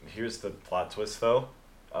here's the plot twist, though.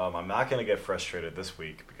 I'm not going to get frustrated this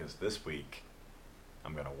week, because this week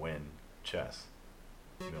I'm going to win chess.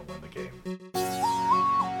 I'm going to win the game.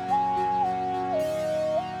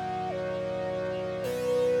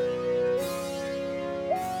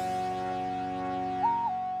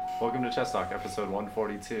 Welcome to Chess Talk, episode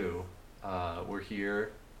 142. We're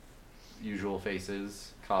here, usual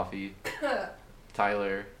faces, coffee,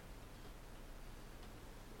 Tyler.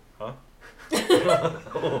 Huh?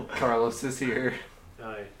 Carlos is here.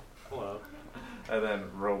 Hi. Hello. And then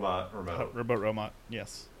Remote. Robot,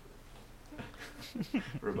 yes.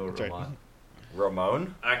 Remote That's right. Robot.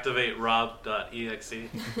 Ramon? Activate rob.exe.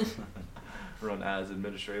 Run as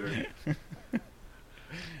administrator.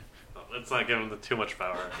 Let's not give him too much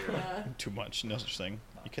power here. Yeah. Too much. No such thing.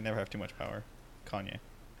 You can never have too much power. Kanye.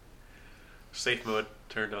 Safe mode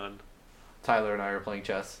turned on. Tyler and I are playing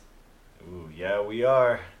chess. Ooh, yeah, we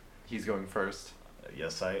are. He's going first.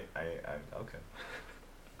 Yes, I okay.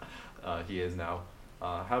 He is now.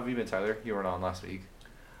 How have you been, Tyler? You weren't on last week.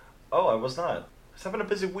 Oh, I was not. I was having a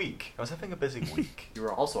busy week. You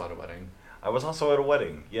were also at a wedding. I was also at a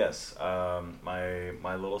wedding, yes. My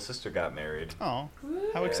little sister got married. Oh,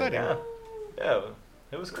 how Yeah, exciting. Yeah,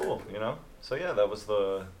 it was cool, you know? So yeah, that was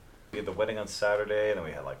we had the wedding on Saturday, and then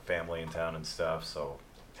we had like family in town and stuff, so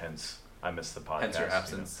hence I missed the podcast. Hence your you know?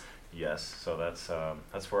 absence. Yes, so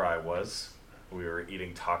that's where I was. We were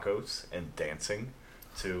eating tacos and dancing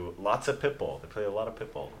to lots of Pitbull. They played a lot of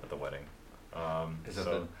Pitbull at the wedding. Is that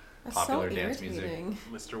So the That's popular so dance music? irritating.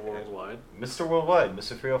 Mr. Worldwide. Mr. Worldwide,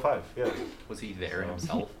 Mr. 305, yeah. Was he there So,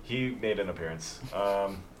 himself? He made an appearance. I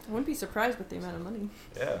wouldn't be surprised with the amount of money.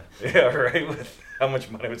 Yeah, right. With how much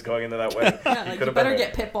money was going into that wedding, Yeah, He like, could you have better been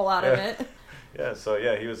get Pitbull out of Yeah. it. Yeah, so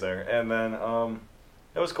yeah, he was there, and then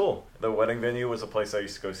it was cool. The wedding venue was a place I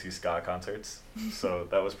used to go see ska concerts, so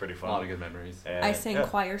that was pretty A fun. lot of good memories. And, I sang yeah.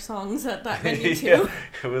 choir songs at that venue too. Yeah,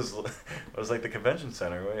 it was like the convention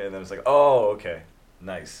center, right? And then it was like, oh, okay,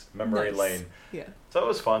 nice, memory Nice. lane. Yeah. So it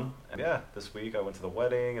was fun. And yeah, this week I went to the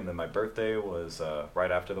wedding, and then my birthday was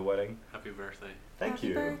right after the wedding. Happy birthday. Thank Happy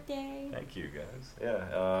you. birthday. Thank you, guys.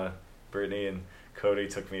 Yeah, Brittany and Cody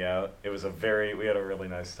took me out. We had a really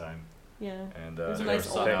nice time. Yeah. And It was a nice nice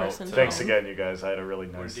old old out person. thanks home. again, you guys. I had a really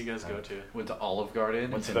nice. Where did you guys go time. to? Went to Olive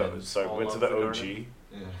Garden. Went to and the then sorry. all Went to of the the OG. garden?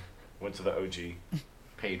 Went to the OG.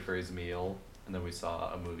 Paid for his meal, and then we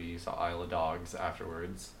saw a movie. Saw Isle of Dogs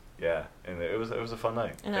afterwards. Yeah, and it was a fun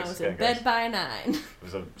night. And Thanks I was again, in bed guys. by 9. It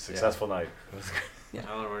was a successful night. It was Yeah.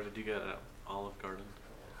 Tyler, where did you get at Olive Garden?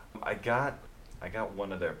 I got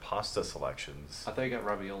one of their pasta selections. I thought you got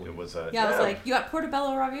ravioli. It was a Yeah, I was like, you got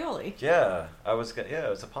portobello ravioli. yeah. It was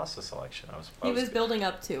a pasta selection. He was building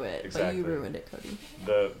up to it, Exactly. but you ruined it, Cody.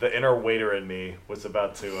 the inner waiter in me was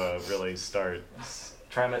about to really start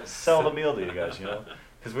trying to sell the meal to you guys, you know,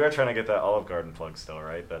 because we are trying to get that Olive Garden plug still,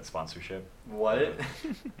 right? That sponsorship. What?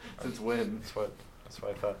 Since when? That's what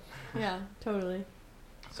I thought. Yeah, totally.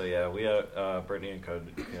 So yeah, we Brittany and Cody,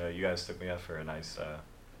 you guys took me out for a nice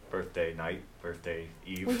birthday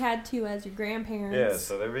eve. We had to as your grandparents. Yeah,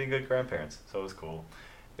 so they're being good grandparents, so it was cool.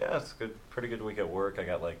 Yeah, it's pretty good week at work. I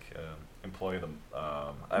got like employee of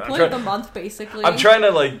the Employee of the month, basically. I'm trying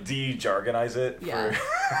to like de-jargonize it. Yeah.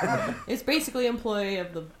 For It's basically employee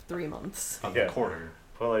of the 3 months. Of Yeah. the quarter.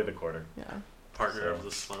 Employee of the quarter. Yeah. Partner So- of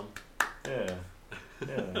the slum. Yeah.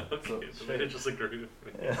 Yeah. Okay, so they just agree with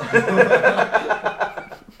me. Yeah.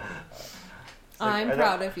 It's like, I'm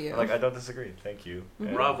proud of you. Like I don't disagree. Thank you. Mhm.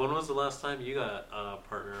 And- Rob, when was the last time you got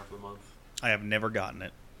Partner of the Month? I have never gotten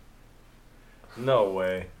it. No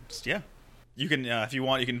way. Just, yeah. You can, if you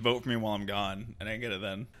want, you can vote for me while I'm gone, and I get it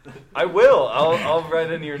then. I will. I'll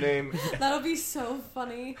write in your name. That'll be so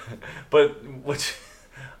funny. But which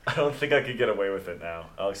I don't think I could get away with it now.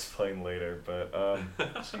 I'll explain later, but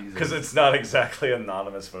because it's not exactly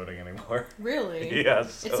anonymous voting anymore. Really?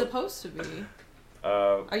 Yes. It's supposed to be.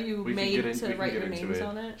 Uh, Are you We can made get in- we to can write get your into names it.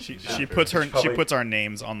 on it? She After. puts her It's probably- she puts our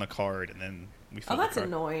names on the card, and then we fill Oh, the that's card.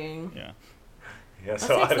 annoying. Yeah. yeah. That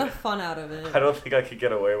So takes I, the fun out of it. I don't think I could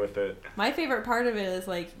get away with it. My favorite part of it is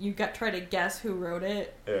like you try to guess who wrote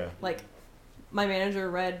it. Yeah. Like my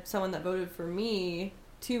manager read someone that voted for me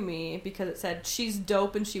to me because it said she's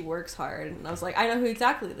dope and she works hard, and I was like, I know who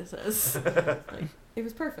exactly this is. Like, it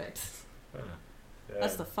was perfect. Yeah.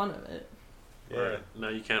 That's the fun of it. Yeah. Or now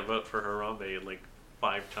you can't vote for Harambe like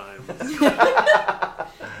 5 times.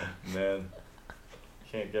 Man,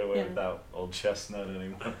 can't get away Yeah. without old chestnut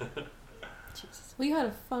anymore. Jesus. Well, you had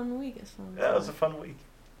a fun week. It sounds Yeah, it was a like. fun week.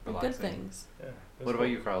 Good Relaxing. things. Yeah. it was What about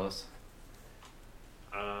cool. you, Carlos?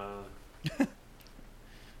 What did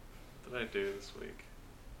I do this week?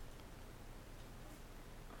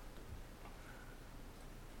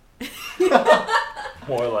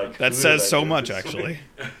 More like That who says did I so do much, this actually.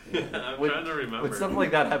 I'm When- trying to remember. When something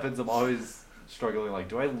like that happens, I'm always struggling. Like,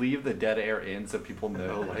 do I leave the dead air in so people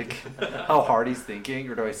know like how hard he's thinking,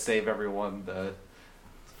 or do I save everyone the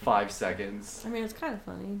 5 seconds? I mean, it's kind of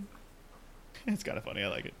funny. It's kind of funny. I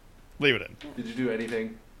like it. Leave it in. Did you do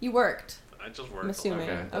anything? You worked. I just worked. I'm a lot. assuming.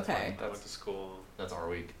 that's Okay. fine. I went to school That's our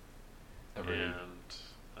week. Every and week.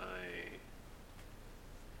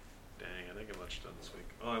 dang, I didn't get much done this week.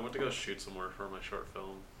 Oh, I went to go shoot some more for my short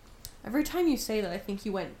film. Every time you say that, I think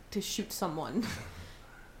you went to shoot someone.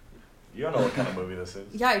 You don't know what kind of movie this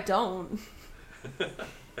is. Yeah, I don't.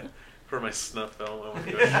 For my snuff film, I went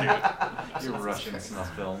to go shoot. Your Russian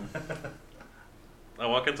snuff film. I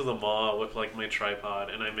walk into the mall with like my tripod,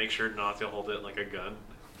 and I make sure not to hold it like a gun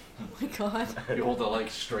Oh my god. You hold it like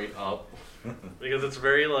straight up. because it's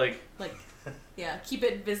very like Like, yeah, keep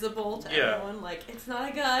it visible to Yeah. everyone. Like, it's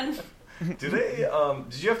not a gun. Do they?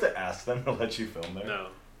 Did you have to ask them to let you film there? no.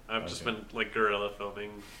 I've just Okay. been like guerrilla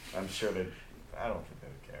filming. I'm sure they. I don't think they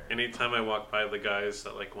would care. Anytime I walk by the guys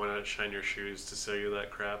that like want to shine your shoes to sell you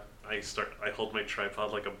that crap, I hold my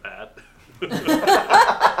tripod like a bat,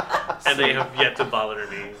 and they have yet to bother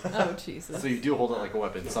me. Oh, Jesus. So you do hold it like a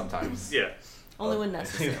weapon sometimes. Yeah. Only when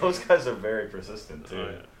necessary. Those guys are very persistent too. Oh,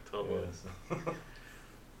 yeah, totally. Yeah, so-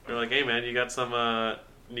 They're like, hey man, you got some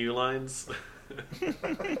new lines?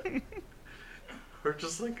 Or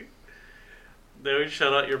just like, they always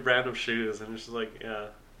shout out your brand of shoes, and it's just like, yeah,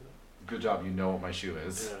 Good job. You know what my shoe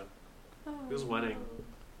is. yeah. Who's winning?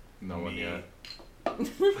 No one Me. yet.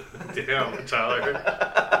 Damn, Tyler.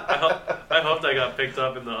 I hope that got picked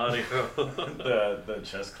up in the audio. the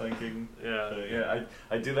chest clinking. Yeah. Yeah.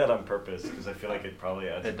 I do that on purpose because I feel like it probably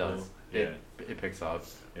adds. It a does. little- Yeah. It picks up.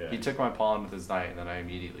 Yeah. He took my pawn with his knight, and then I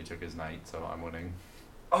immediately took his knight, so I'm winning.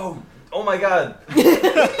 Oh my God.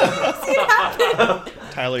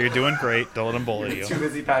 Tyler, you're doing great. Don't let him bully you. You're too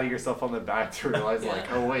busy patting yourself on the back to realize, like,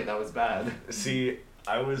 Yeah. oh wait, that was bad. See,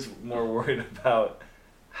 I was more worried about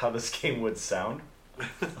how this game would sound.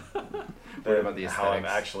 Worried about the how I'm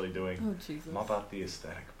aesthetics. actually doing. Oh, Jesus. I'm about the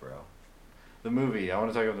aesthetic, bro. The movie. I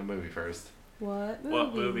want to talk about the movie first. What movie?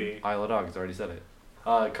 What movie? Isle of Dogs. Already said it.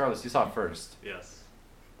 Carlos, you saw it first Yes.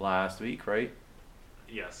 last week, right?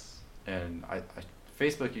 Yes. And I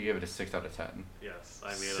Facebook, you gave it a 6 out of 10. Yes. I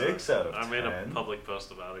made 6 out of I made a 10? public post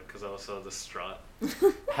about it because I was so distraught.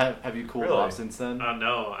 Have you cooled Really? off since then?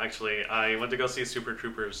 No, actually, I went to go see Super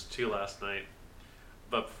Troopers 2 last night.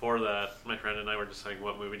 But before that, my friend and I were deciding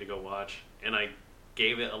what movie to go watch, and I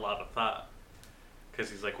gave it a lot of thought. Because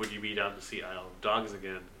he's like, would you be down to see Isle of Dogs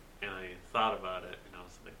again? And I thought about it, and I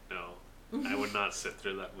was like, no, I would not sit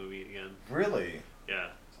through that movie again. Really? Yeah.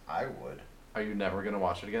 I would. Are you never gonna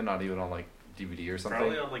watch it again? Not even on like DVD or something?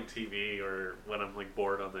 Probably on like TV or when I'm like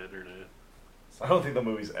bored on the internet. I don't think the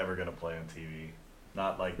movie's ever gonna play on TV.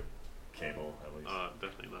 Not like cable, at least.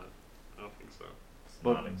 Definitely not. I don't think so.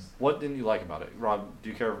 But Not ex- what didn't you like about it? Rob, do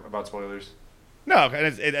you care about spoilers? No,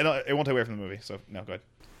 it won't take away from the movie. So no, go ahead.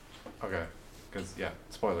 Okay. Because, yeah,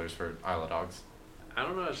 spoilers for Isle of Dogs. I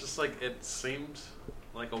don't know. It's just like it seemed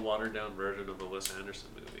like a watered down version of a Wes Anderson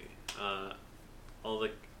movie.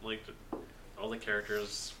 All the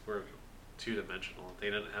characters were 2-dimensional. They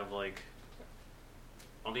didn't have like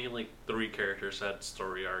only like 3 characters had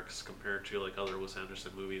story arcs compared to like other Wes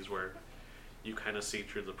Anderson movies where you kind of see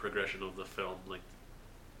through the progression of the film. Like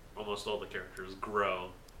almost all the characters grow.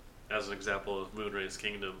 As an example of Moonrise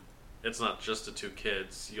Kingdom, it's not just the 2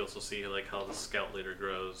 kids. You also see like how the scout leader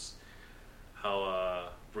grows, how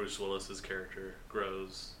Bruce Willis's character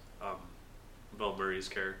grows, Bill Murray's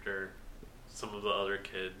character, some of the other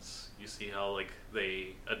kids. You see how like they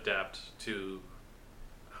adapt to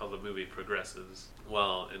how the movie progresses.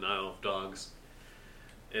 Well, in Isle of Dogs,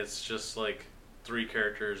 it's just like 3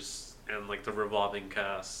 characters and like the revolving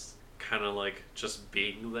cast kind of like just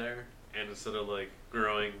being there, and instead of like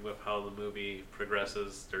growing with how the movie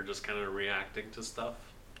progresses, they're just kind of reacting to stuff.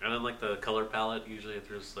 And then like the color palette, usually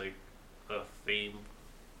there's like a theme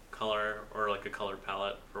color or like a color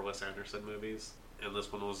palette for Wes Anderson movies, and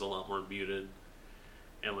this one was a lot more muted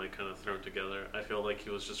and like kind of thrown together. I feel like he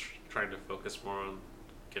was just trying to focus more on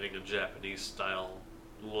getting a Japanese style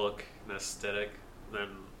look and aesthetic than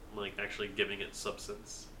like actually giving it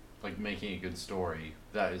substance. Like making a good story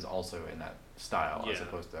that is also in that style, as Yeah.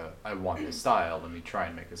 opposed to, I want this style, let me try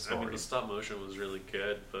and make a I story. mean, the stop motion was really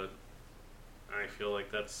good, but I feel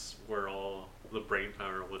like that's where all the brain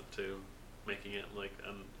power went to, making it like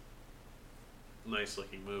a nice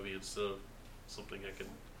looking movie instead of something I could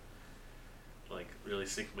like really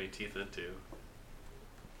sink my teeth into.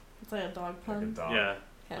 It's like a dog Like a pun. dog. Yeah,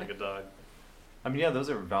 Okay. like a dog. I mean, yeah, those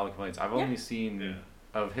are valid complaints. I've Yeah. only seen Yeah.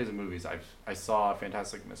 of his movies, I saw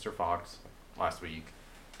Fantastic Mr. Fox last week,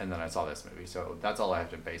 and then I saw this movie. So that's all I have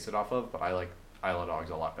to base it off of. But I like Isle of Dogs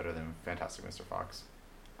a lot better than Fantastic Mr. Fox.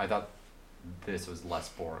 I thought this was less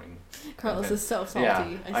boring. Carlos Okay. is so salty.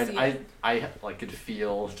 Yeah, I see it. I like could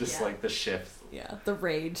feel just Yeah. like the shift. Yeah, the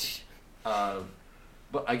rage.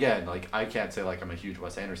 But again, like I can't say like I'm a huge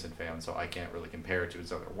Wes Anderson fan, so I can't really compare it to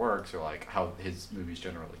his other works or like how his movies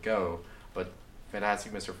generally go. But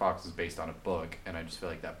Fantastic Mr. Fox is based on a book, and I just feel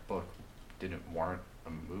like that book didn't warrant a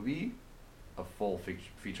movie, a full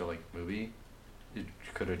feature length movie. It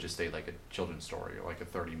could have just stayed like a children's story or like a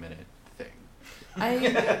 30-minute thing. I Do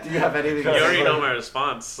you have anything? You to already say? know my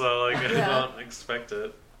response, so like I Yeah. don't expect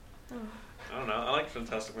it. oh. I don't know. I like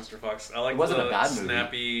Fantastic Mr. Fox. I like It wasn't the a bad movie.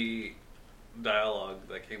 snappy dialogue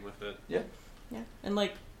that came with it. Yeah. Yeah, and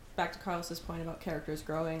like back to Carlos's point about characters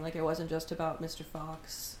growing, like it wasn't just about Mr.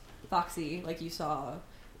 Foxy. Like you saw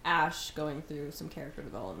Ash going through some character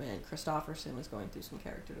development. Christopherson was going through some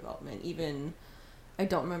character development. Even I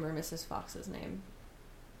don't remember Mrs. Fox's name.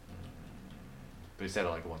 They said it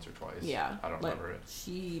like once or twice. Yeah, I don't like, remember it.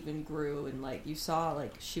 She even grew, and like you saw,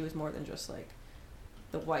 like she was more than just like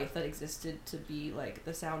the wife that existed to be like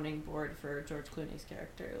the sounding board for George Clooney's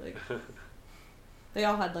character. Like they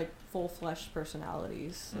all had like full fleshed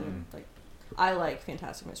personalities. And, like I like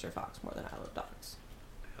Fantastic Mr. Fox more than I love Dogs.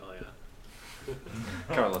 Hell yeah.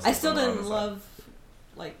 Carlos, I still has something didn't on his love,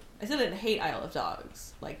 like I still didn't hate Isle of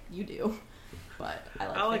Dogs like you do, but I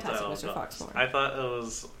like I liked Fantastic Isle of Mr. Fox Dogs. more. I thought it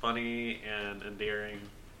was funny and endearing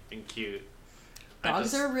and cute.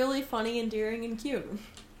 Dogs are really funny, endearing, and cute.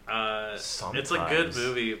 It's a good Sometimes.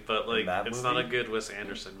 movie, but like In that it's not a movie? good Wes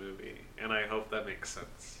Anderson movie, and I hope that makes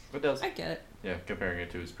sense. It does. I get it. Yeah, comparing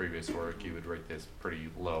it to his previous work, you would rate this pretty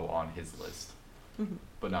low on his list. Mhm.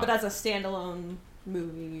 But not. But as a standalone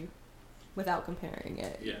movie, without comparing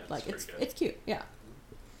it, Yeah, like it's pretty good. it's cute. Yeah.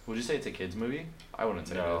 Would you say it's a kids movie? I wouldn't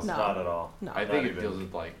say No, it is. No. not at all. No. I Not think it even. deals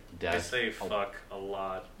with like They death. say a- fuck a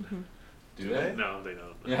lot. Do they? No, they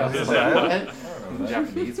don't. Yeah, I was I like, don't- what? I don't know that.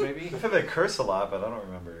 Japanese maybe? I think they curse a lot, but I don't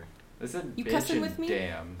remember. They said You bitch cussing and with me?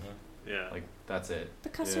 damn. Yeah. Like that's it. The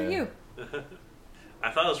cuss Yeah. are you? I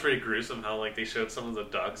thought it was pretty gruesome how like they showed some of the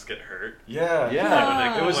dogs get hurt. Yeah. Yeah. Like,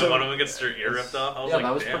 when, It they, was when a- one of them gets their ear ripped off. I was Yeah, like,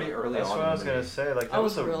 that was damn. pretty early That's on. what in I was the gonna movie. say. Like that I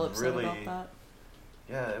was a real upset really, about that.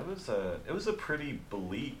 yeah, it was a pretty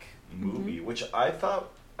bleak movie, which I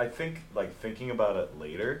think like thinking about it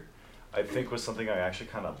later, I think was something I actually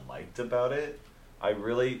kind of liked about it. I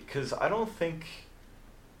really, cause I don't think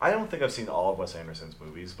I've seen all of Wes Anderson's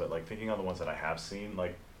movies, but like thinking on the ones that I have seen,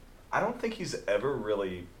 like I don't think he's ever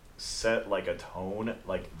really set like a tone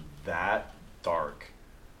like that dark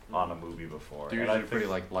on a movie before. They're And I usually pretty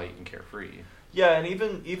think- like light and carefree. yeah, and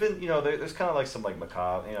even you know there's kind of like some like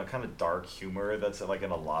macabre, you know, kind of dark humor that's like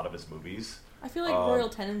in a lot of his movies. I feel like Um, Royal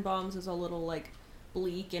Tenenbaums is a little like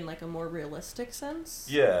bleak in like a more realistic sense.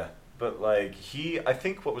 Yeah, but like I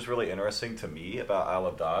think what was really interesting to me about Isle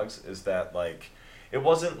of Dogs is that like it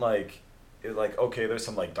wasn't like okay, there's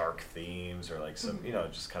some like dark themes or like some you know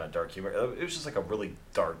just kind of dark humor. It was just like a really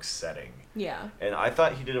dark setting, Yeah. and I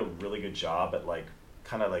thought he did a really good job at like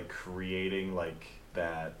kind of like creating like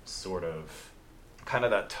that sort of kind of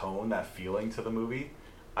that tone, that feeling to the movie.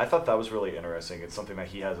 I thought that was really interesting. It's something that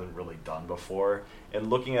he hasn't really done before. And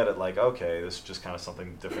looking at it like, okay, this is just kind of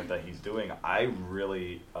something different that he's doing. I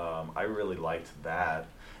really liked that.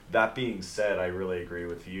 That being said, I really agree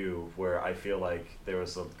with you where I feel like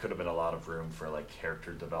could have been a lot of room for like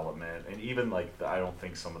character development, and even like I don't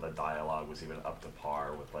think some of the dialogue was even up to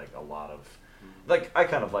par with like a lot of like I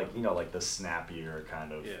kind of like, you know, like the snappier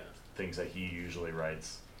kind of Yeah. things that he usually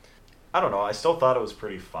writes. I don't know. I still thought it was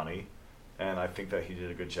pretty funny, and I think that he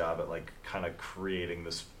did a good job at like kind of creating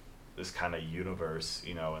this kind of universe,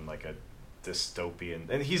 you know, and like a dystopian.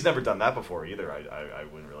 And he's never done that before either. I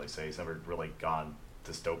wouldn't really say he's never really gone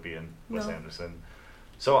dystopian, Wes No. Anderson.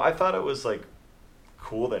 So I thought it was like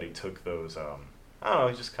cool that he took those. I don't know.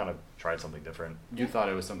 He just kind of tried something different. You thought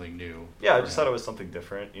it was something new. Yeah, I for just him. thought it was something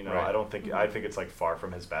different. You know, Right. I think it's like far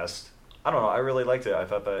from his best. I don't know. I really liked it. I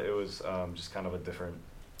thought that it was just kind of a different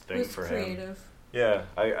thing It was for him. creative. Yeah,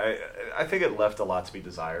 I think it left a lot to be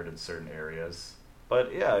desired in certain areas.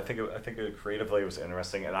 But yeah, I think it creatively was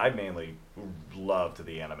interesting, and I mainly loved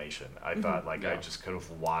the animation. I thought like I Yeah. just could have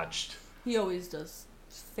watched. He always does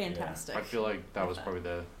fantastic. I feel like that was probably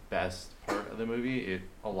the best part of the movie. It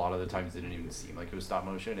a lot of the times didn't even seem like it was stop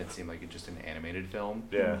motion. It seemed like it just an animated film.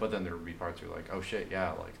 Yeah. But then there would be parts where like, oh shit,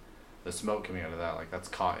 yeah, like the smoke coming out of that, like that's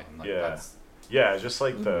cotton. Like Yeah. that's Yeah, just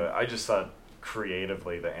like I just thought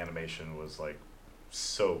creatively the animation was like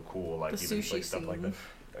so cool. Like The even sushi like stuff like scene.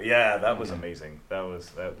 that. Yeah, that was Yeah. amazing. That looked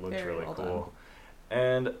Very really well cool.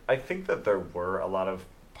 And I think that there were a lot of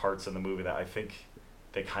parts in the movie that I think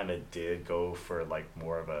they kind of did go for like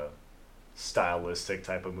more of a stylistic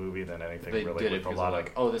type of movie than anything They really did it with a because lot they're of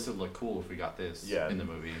like, oh, this would look cool if we got this Yeah. in the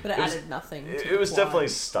movie. But it It was- added nothing. To it the was plot. definitely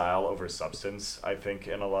style over substance, I think,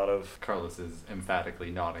 in a lot of Carlos is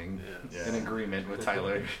emphatically nodding Yes. in agreement with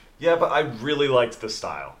Tyler. yeah, but I really liked the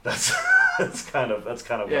style. That's kind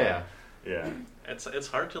of Yeah, yeah. It's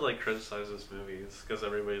hard to like criticize his movies because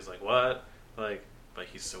everybody's like, what? Like, but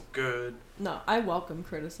he's so good. No, I welcome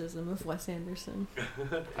criticism of Wes Anderson.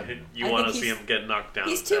 You I want to think see he's- him get knocked down.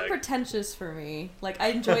 He's a too peg. pretentious for me. Like, I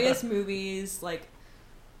enjoy his movies. Like,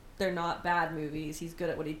 they're not bad movies. He's good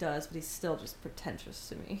at what he does, but he's still just pretentious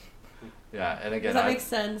to me. yeah. And Does again, that make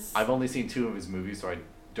sense? I've only seen 2 of his movies, so I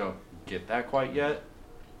don't get that quite yet.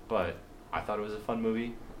 But I thought it was a fun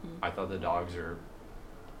movie. Mhm. I thought the dogs are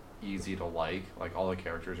easy to like. Like all the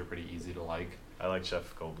characters are pretty easy to like. I like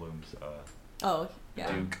Jeff Goldblum's Oh,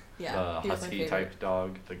 yeah. Duke, Yeah, the he was my husky favorite. type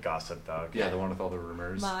dog. the gossip dog. Yeah, the one with all the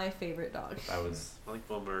rumors. My favorite dog. That was. I like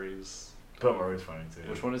Bill Murray's. Bill Murray's funny too.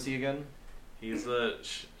 Which one is he again? He's the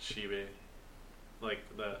Shiba, like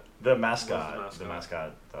the. The mascot. What's the The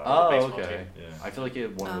mascot? mascot dog. Oh, baseball okay. team. Yeah. I feel like he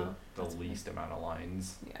had one Oh, of the that's least amount of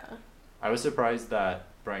lines. Yeah. I was surprised that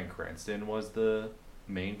Bryan Cranston was the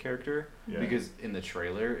main character Yeah. because in the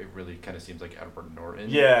trailer it really kind of seems like Edward Norton.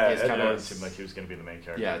 Yeah, is it kind did of seem like he was going to be the main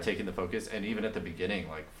character. yeah taking the focus, and even at the beginning,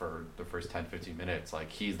 like for the first 10-15 minutes, like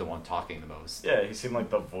he's the one talking the most. Yeah, he seemed like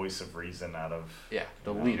the voice of reason out of. Yeah,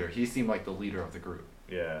 the Yeah. leader. He seemed like the leader of the group.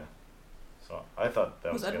 Yeah. So I thought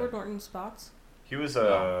that was, Was Edward good. Norton Spots? He was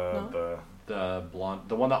No. No? The blonde,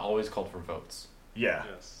 the one that always called for votes. yeah.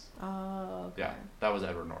 Yes. Oh, okay. Yeah, that was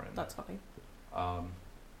Edward Norton. That's funny.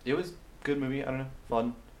 It was good movie. I don't know,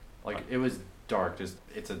 fun. Like it was dark. Just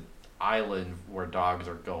it's an island where dogs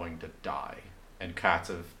are going to die, and cats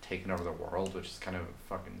have taken over the world, which is kind of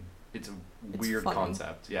fucking. It's a It's weird funny.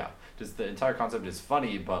 concept. Yeah, just the entire concept is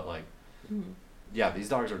funny, but like, Mhm. yeah, these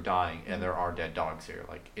dogs are dying, and there are dead dogs here.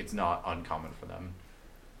 Like it's not uncommon for them.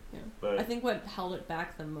 Yeah. But I think what held it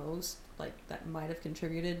back the most, like that might have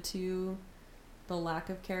contributed to the lack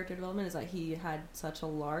of character development, is that he had such a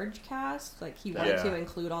large cast. Like he wanted Yeah. to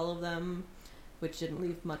include all of them, which didn't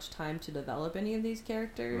leave much time to develop any of these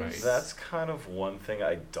characters. Right. that's kind of one thing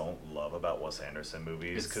I don't love about Wes Anderson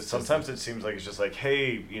movies, It's because just- sometimes it seems like it's just like,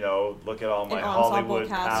 hey, look at all my An ensemble Hollywood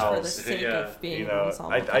cast for the pals. sake Yeah. of being You an know,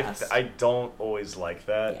 ensemble I cast. I don't always like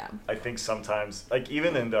that. Yeah. I think sometimes, like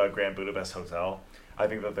even in the Grand Budapest Hotel, I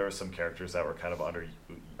think that there were some characters that were kind of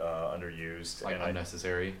underused. Like and I,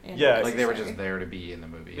 unnecessary. And Yeah, Like they were necessary. just there to be in the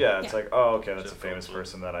movie. yeah, it's Yeah. like, oh, okay, that's Jeff a famous Goldblum.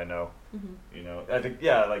 person that I know. Mhm. I think,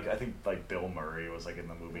 yeah, I think Bill Murray was like in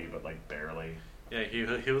the movie, but like barely. Yeah,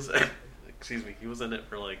 he was. Excuse me. He was in it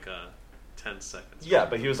for like 10 seconds. Yeah,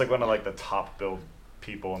 but he was like one of like the top billed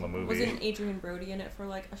people in the movie. Wasn't Adrian Brody in it for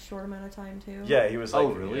like a short amount of time too? Yeah, he was like.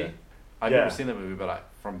 Oh really? yeah. I've Yeah. never seen the movie, but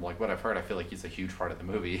from like what I've heard, I feel like he's a huge part of the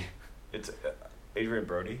movie. It's Adrian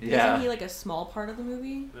Brody. Yeah. Isn't he like a small part of the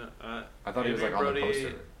movie? Yeah, I thought he was like Adrian on the Brody-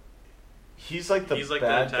 poster. He's like the He's like the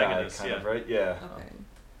bad guy, antagonist, kind yeah. of, right? Yeah. Okay.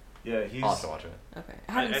 Yeah, he's. I'll have to watch it. Okay.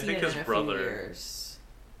 I haven't I seen think it his in a brother- few years.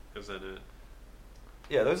 is in it.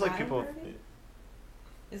 Yeah, there's like Adam people. Brody?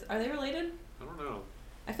 Are they related? I don't know.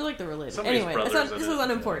 I feel like they're related. Somebody's Anyway, brother's in this it. is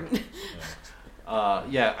unimportant.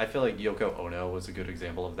 Yeah, I feel like Yoko Ono was a good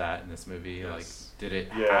example of that in this movie. Yes. Like, did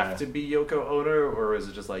it Yeah. have to be Yoko Ono, or was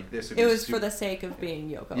it just like this? Would It be was su- for the sake of being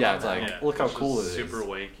Yoko. Yeah, it's Ono. like, look how which cool is it is. Super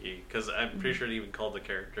wanky. Because I'm pretty sure it even called the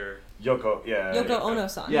character. Yoko, yeah. Yoko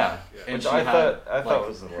Ono-san. Yeah, Yeah. and Which she I had, thought like,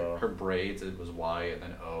 was a little. her braids. It was Y and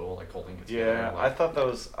then O, like holding it together. Yeah, I like- thought that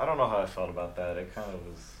was. I don't know how I felt about that. It kind of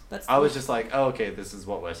was. That's I was just like, oh, okay, this is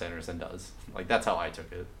what Wes Anderson does. Like that's how I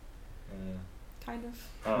took it. kind of.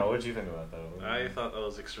 I don't know. What did you think about that? I thought that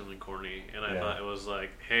was extremely corny, and I Yeah. thought it was like,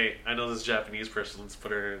 hey, I know this Japanese person, let's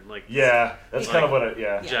put her in like Yeah, that's Like- kind of what it.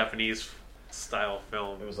 Yeah. Yeah. Japanese style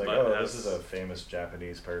film. It was like, but oh, has- this is a famous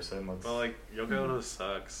Japanese person. Let's. But like Yoko Ono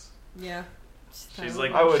sucks. Yeah. She's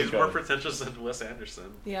like I would she's go. more pretentious than Wes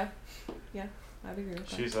Anderson. Yeah. Yeah. I'd agree with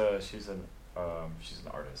that. she's an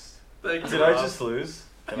artist. Thank Did you, I Rob. just lose?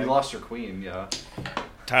 Can You I- lost your queen, yeah.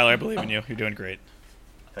 Tyler, I believe in you. You're doing great.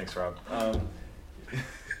 Thanks, Rob.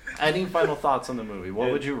 Any final thoughts on the movie? What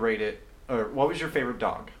Yeah. would you rate it? Or what was your favorite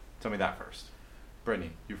dog? Tell me that first.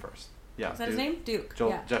 Brittany, you first. Yeah. Is that his Duke. name? Duke. Joel,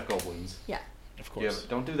 Yeah. Jeff Goldblum's. Yeah. Of Yeah, course.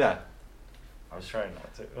 don't do that. I was trying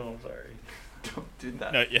not to. Oh, I'm sorry. Don't do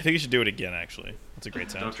that. No, I think you should do it again. Actually, that's a great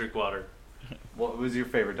Don't sound. drink water. What was your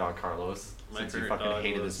favorite dog, Carlos? My Since you favorite fucking dog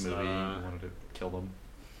hated was, this movie, you wanted to kill them.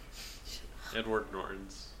 Edward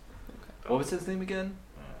Norton's. What was his name again?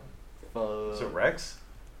 Is it Rex?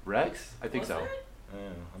 Rex? I think Was so. it?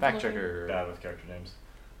 I'm Fact looking. checker. bad with character names.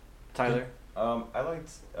 Tyler. I liked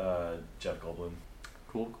Jeff Goldblum.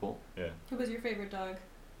 Cool. Yeah. Who was your favorite dog?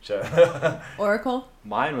 Jeff. Oracle.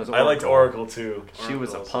 Mine was. I liked Oracle too. She was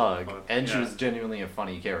a Oracle's pug, fun. and she Yeah. was genuinely a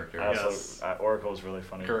funny character. Yes. Oracle was really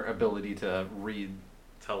funny. Her ability to read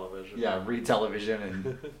television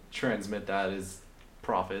and transmit that is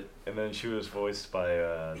profit. And then she was voiced by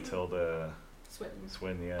Tilda Swinton.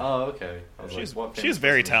 Swinton. Yeah. Oh, okay. I was She's like, what she's a famous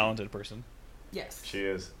very person is she? talented person, Yes. She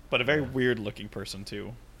is. but a very weird looking person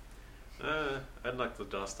too. I'd knock the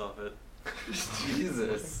dust off it.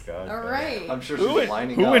 Jesus. God, All God. right. I'm sure she's Who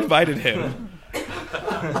lining up. invited him?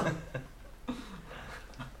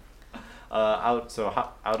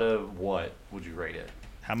 Out of what would you rate it?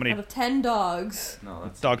 How many Out of 10 dogs. No,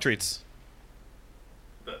 that's dog treats?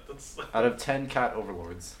 That's out of 10 cat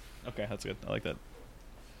overlords. Okay, that's good. I like that.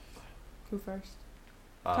 Who first?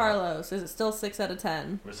 Uh, Carlos. Is it still 6 out of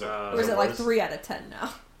 10? Was Or is it like worse? 3 out of 10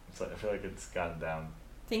 now? It's like, I feel like it's gotten down.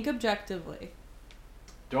 Think objectively.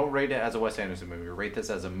 Don't rate it as a Wes Anderson movie. Rate this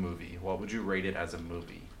as a movie. What would you rate it as a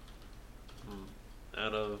movie?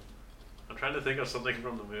 out of. I'm trying to think of something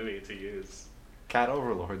from the movie to use. Cat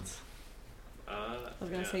overlords. I was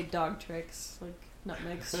going to say dog tricks. Like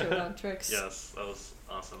nutmegs show dog tricks. Yes, that was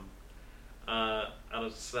awesome. Out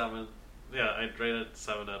of 7, yeah, I'd rate it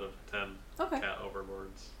 7 out of 10. Okay. Cat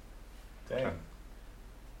overlords. Dang. Okay.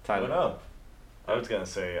 Tyler. Tyler. Went up. I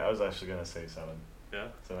was actually gonna say 7. Yeah,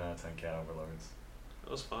 7 out of 10 cat overlords.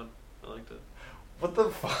 that was fun. I liked it. What the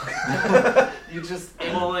fuck? You just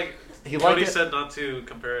Well, like he liked Cody it. said, not to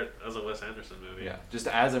compare it as a Wes Anderson movie. Yeah, just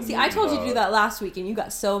as a movie. See, I told you to do that last week and you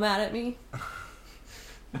got so mad at me.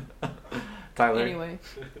 Tyler. Anyway.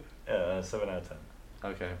 7 out of 10.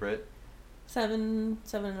 Okay, Britt.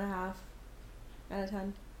 7.5 out of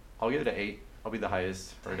 10. I'll give it an 8. I'll be the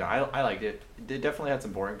highest. I liked it. It definitely had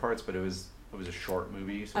some boring parts, but it was a short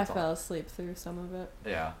movie. So I it's not- fell asleep through some of it.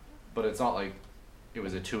 Yeah, but it's not like it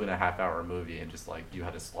was a 2.5-hour movie and just like you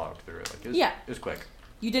had to slog through it. Like it was, Yeah. it was quick.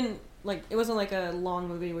 You didn't, like, it wasn't like a long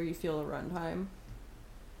movie where you feel the runtime.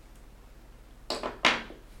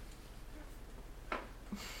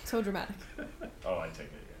 So dramatic. Oh, I take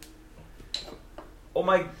it again. Oh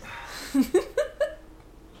my.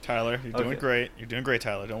 Tyler, you're doing Okay. great. You're doing great,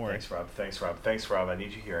 Tyler. Don't worry. Thanks, Rob. I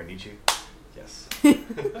need you here. I need you. Yes.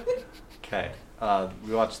 Okay.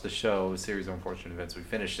 We watched the show, Series of Unfortunate Events. We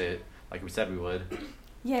finished it like we said we would.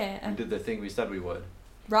 Yeah. We did the thing we said we would.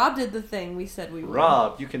 Rob did the thing we said we would.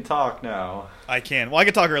 Rob, you can talk now. I can. Well, I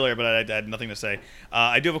could talk earlier, but I had nothing to say.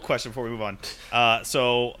 I do have a question before we move on.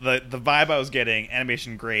 So the vibe I was getting,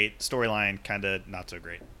 animation great, storyline kind of not so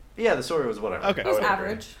great. Yeah, the story was whatever. Okay. It was I would agree.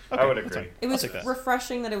 average. Okay, I would that's agree. fine. It I'll was take that.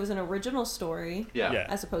 refreshing that it was an original story Yeah. Yeah.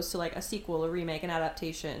 as opposed to like a sequel, a remake, an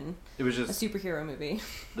adaptation, It was a just superhero movie.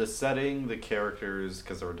 the setting, the characters,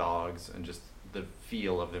 because they were dogs, and just the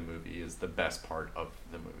feel of the movie is the best part of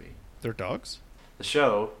the movie. They're dogs? The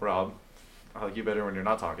show, Rob, I like you better when you're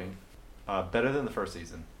not talking. Better than the first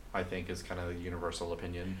season, I think, is kind of the universal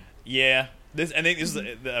opinion. Yeah. I think this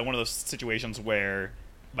is one of those situations where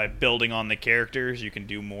by building on the characters, you can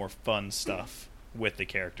do more fun stuff with the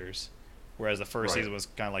characters. Whereas the first Right. season was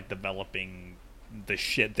kind of like developing the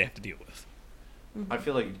shit they have to deal with. I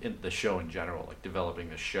feel like in the show in general, like developing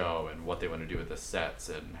the show and what they want to do with the sets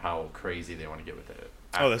and how crazy they want to get with it.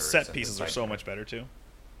 Oh, the actors set and the pieces are side so characters. much better too.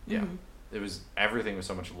 Yeah, Mhm. everything was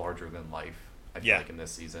so much larger than life. I feel Yeah. like in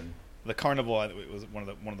this season. The carnival was one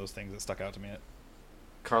of those things that stuck out to me.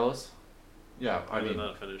 Carlos, yeah, I I did mean,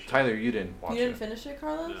 not finish it. Tyler, you didn't watch You didn't it. finish it,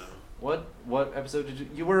 Carlos? No. What episode did you?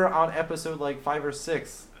 You were on episode like 5 or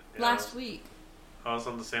 6. Yeah, Last week. I was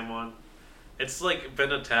on the same one. It's like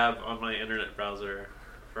been a tab on my internet browser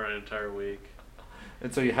for an entire week.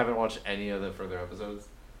 And so you haven't watched any of the further episodes?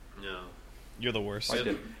 No. You're the worst. I It-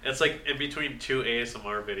 did. It's like in between 2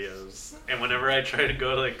 ASMR videos, and whenever I try to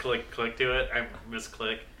go to like click to it, I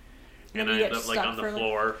misclick, and And I you end get up like stuck on the for, like-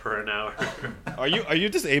 floor for an hour. Are you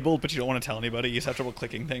disabled but you don't want to tell anybody? You just have trouble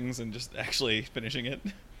clicking things and just actually finishing it?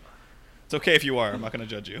 It's okay if you are. I'm not going to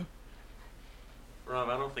judge you. Rob,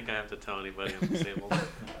 I don't think I have to tell anybody I'm disabled.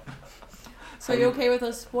 So you okay with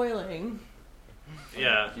us spoiling?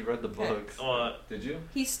 Yeah. He read the Okay. books. Did you?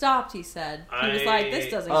 He stopped, he said. He was like, this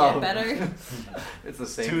doesn't Oh. get better. It's the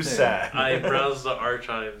same Too thing. sad. I browsed the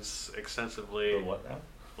archives extensively, The what now?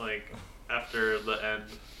 like after the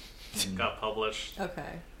end got published.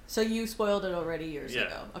 Okay. So you spoiled it already years Yeah.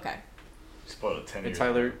 ago. Okay. Spoiled it 10 Hey years.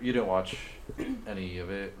 Tyler, you didn't watch any of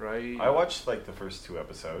it, right? I watched like the first 2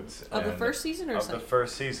 episodes. Of the and- first season or of the second?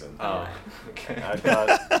 first season. Oh, okay. I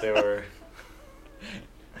thought they were.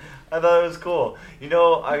 I thought it was cool. You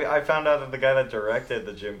know, I found out that the guy that directed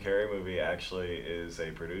the Jim Carrey movie actually is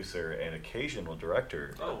a producer and occasional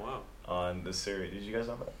director Oh wow. on the series. Did you guys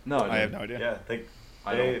know that? No, I have no idea. Yeah,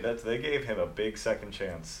 I they gave him a big second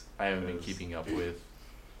chance. I haven't been 'Cause- keeping up with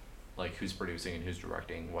like who's producing and who's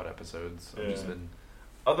directing what episodes. I've just Yeah. been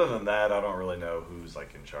Other than that, I don't really know who's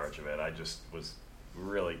like in charge of it. I just was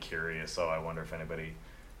really curious, so I wonder if anybody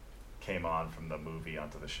came on from the movie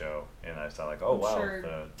onto the show, and I thought like, oh I'm wow, sure the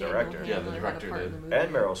Daniel director Yeah, the Handler had a director part in did. the movie.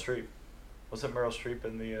 and Meryl Streep. Was it Meryl Streep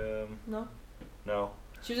in the? No, No,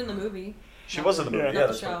 she was in the movie. she Not was in the movie. Yeah. Yeah, Not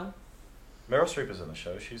the that's right. show. Meryl Streep is in the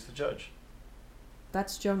show. She's the judge.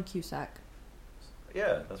 That's Joan Cusack.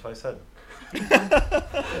 Yeah, that's what I said.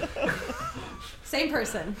 Same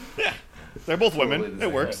person. They're both women. Totally the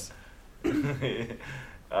It same. works.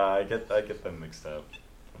 I get them mixed up.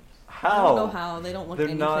 I don't know how. They don't look They're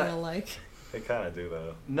anything not- alike. They kind of do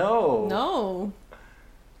though. No. No.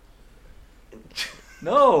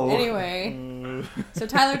 No. Anyway, so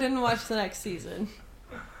Tyler didn't watch the next season.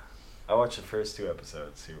 I watched the first 2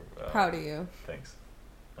 episodes. Proud of you. Thanks.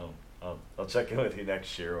 I'll check in with you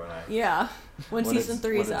next year when I. Yeah. When season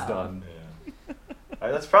 3 is when out. it's done. Yeah.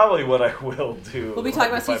 That's probably what I will do. We'll be talking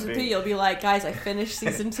about if I'm season 3. being- You'll be like, guys, I finished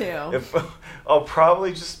season 2. If I'll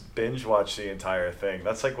probably just binge watch the entire thing.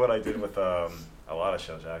 That's like what I did with a lot of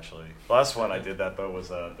shows actually. The last one I did that though was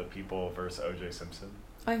The People versus O.J. Simpson.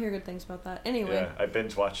 I hear good things about that. Anyway. Yeah, I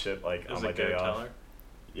binge watched it like Is on my it day good, off. Tyler?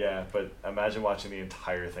 Yeah, but imagine watching the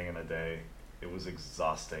entire thing in a day. It was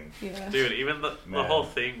exhausting. Yeah. Dude, even the Man. whole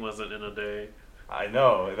thing wasn't in a day. I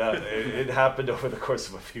know that it happened over the course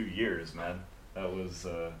of a few years, man. That was.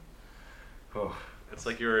 Oh. It's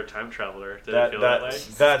like you were a time traveler. Did it That feel that that way?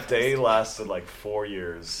 that day lasted like 4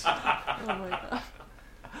 years. Oh my god.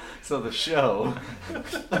 So the show.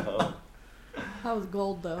 Oh. That was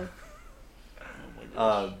gold though.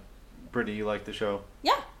 Brittany, you like the show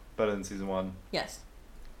Yeah. better than season 1? Yes.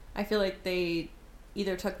 I feel like they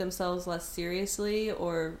either took themselves less seriously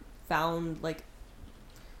or found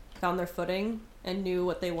their footing and knew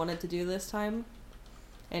what they wanted to do this time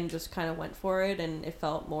and just kind of went for it, and it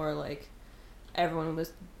felt more like everyone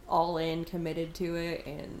was all in, committed to it,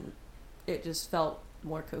 and it just felt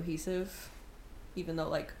more cohesive, even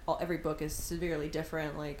though every book is severely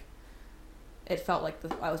different. It felt like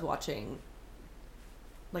I was watching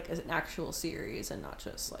as an actual series and not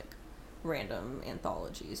just random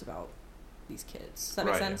anthologies about these kids. Does that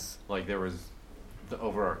make sense? Like there was the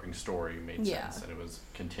overarching story made Yeah. sense and it was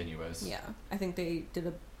continuous. Yeah, I think they did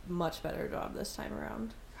a much better job this time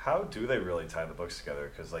around. How do they really tie the books together?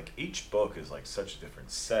 Because each book is such a different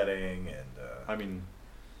setting, and I mean,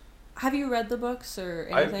 Have you read the books or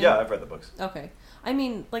anything? I've read the books. Okay. I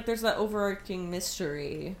mean, there's that overarching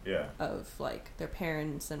mystery Yeah. of their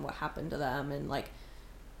parents and what happened to them, and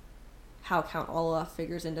how Count Olaf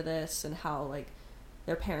figures into this, and how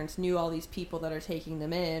their parents knew all these people that are taking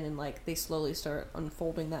them in, and they slowly start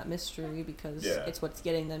unfolding that mystery because Yeah. it's what's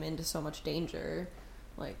getting them into so much danger.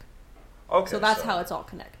 Okay. So that's how it's all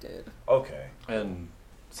connected. Okay. and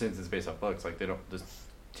since it's based off books, this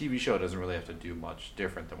TV show doesn't really have to do much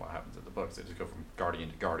different than what happens in the books. They just go from guardian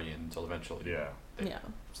to guardian until eventually Yeah. they Yeah.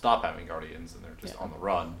 stop having guardians and they're just Yeah. on the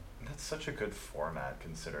run. That's such a good format,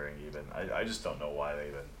 considering even I just don't know why they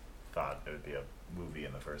even thought it would be a movie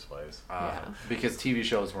in the first place. Yeah. Because TV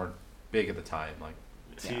shows weren't big at the time. Yeah.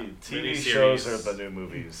 TV Miniseries. shows are the new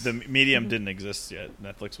movies. The medium didn't exist yet.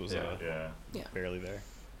 Netflix was Yeah. yeah. barely there.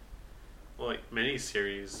 Well,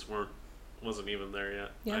 miniseries wasn't even there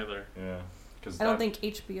yet Yeah. either. Yeah. Because I don't think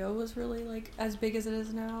HBO was really as big as it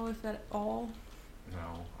is now, if at all.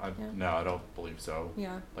 No, I don't believe so.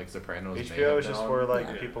 Yeah. Sopranos. may HBO have is just been where on.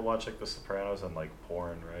 Yeah. people watch The Sopranos and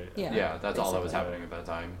porn, right? Yeah. Yeah, that's all that was basically. happening at that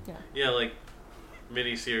time. Yeah. Yeah,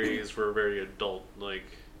 miniseries were very adult Right.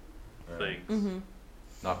 things. Mm-hmm.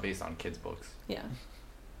 Not based on kids' books. Yeah.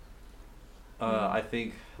 I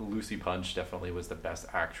think Lucy Punch definitely was the best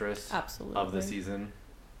actress Absolutely. of the season.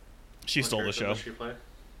 She What stole the character show. does she play?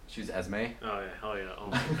 She's Esme. Oh yeah, hell yeah! Oh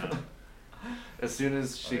my god. As soon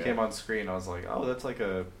as she Oh, yeah. came on screen, I was like, oh, that's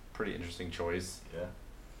a pretty interesting choice. Yeah.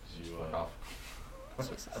 Did you, Fuck off.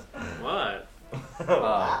 What?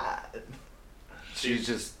 She's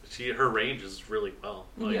just, Her range is really well.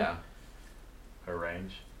 yeah. Her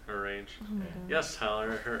range. Her range. Oh my God. Yes,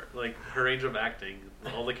 Tyler. Her range of acting,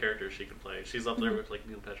 all the characters she can play. She's up there with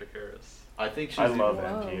Neil Patrick Harris. I think she's. I love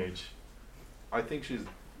Whoa. NPH. I think she's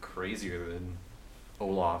crazier than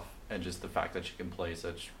Olaf, and just the fact that she can play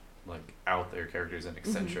such out there characters and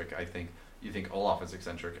eccentric. I think you think Olaf is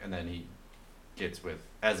eccentric, and then he gets with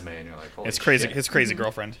Esme, and you're like, holy It's crazy. shit. His crazy Mhm.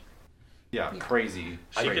 girlfriend. Yeah, Yeah. crazy.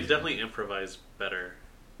 She crazy. could definitely improvise better.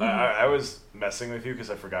 I was messing with you because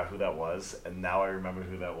I forgot who that was, and now I remember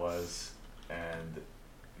who that was, and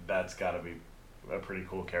that's got to be a pretty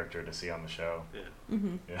cool character to see on the show. Yeah.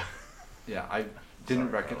 Mm-hmm. Yeah. Yeah, I didn't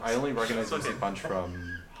Sorry, reckon. fellas. I only recognized It's Lucy okay. Punch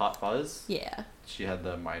from Hot Fuzz. Yeah. She had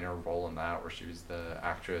the minor role in that, where she was the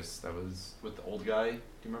actress that was with the old guy. Do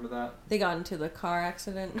you remember that They got into the car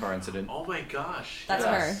accident. car incident? Oh my gosh. That's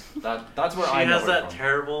Yes. That's where She I know has her that from.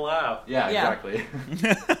 terrible laugh. Yeah, Yeah. exactly.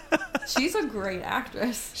 She's a great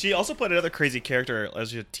actress. She also played another crazy character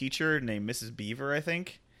as a teacher named Mrs. Beaver, I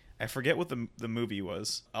think. I forget what the movie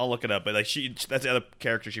was. I'll look it up, but like that's the other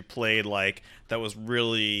character she played, like that was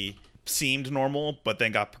really seemed normal, but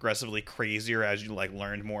then got progressively crazier as you like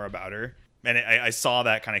learned more about her. And I saw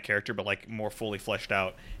that kind of character, but like more fully fleshed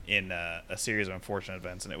out in a series of unfortunate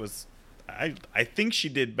events, and it was I think she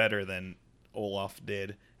did better than Olaf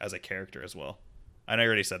did as a character as well. I know I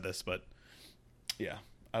already said this, but yeah,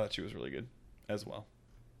 I thought she was really good as well.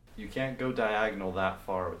 You can't go diagonal that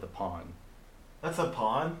far with the pawn. That's a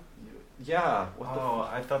pawn? Yeah. What Oh,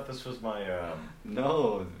 I thought this was my. the?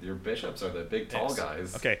 No, your bishops are the big tall Yes.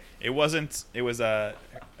 guys. Okay, it wasn't. It was a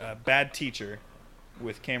Bad Teacher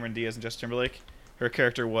with Cameron Diaz and Justin Timberlake. Her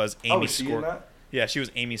character was Amy Oh, is she in Squirrel. that? Yeah, she was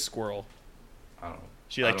Amy Squirrel. I don't know.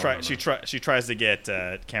 She I like don't she tries to get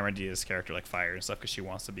Cameron Diaz's character like fired and stuff because she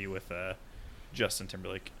wants to be with Justin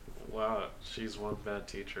Timberlake. Wow, she's one bad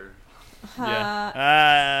teacher.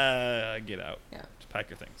 Yeah. Get out. Yeah. Just pack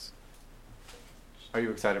your things. Are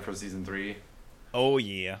you excited for season 3? Oh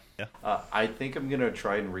yeah. Yeah. I think I'm gonna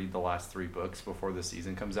try and read the last 3 books before the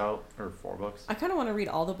season comes out, or 4 books. I kind of want to read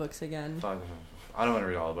all the books again. 5. I don't want to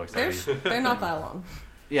read all the books. They're not that long,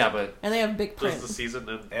 Yeah, but and they have big print. Does the season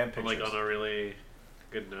end And like pictures. on a really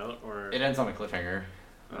good note, or? it ends on a cliffhanger.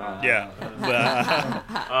 Yeah.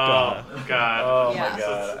 Oh God. Oh Yeah. my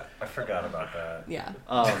god, I forgot about that. Yeah.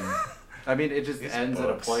 I mean, it just These ends at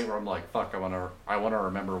a books. point where I'm like, fuck, I want to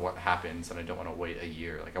remember what happens, and I don't want to wait a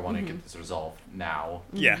year. Like, I want to get this resolved now.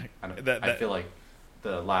 Yeah. And That- I that- feel like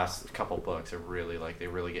the last couple books are really like they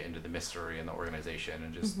really get into the mystery and the organization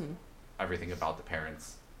and just everything about the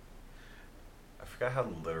parents. I forgot how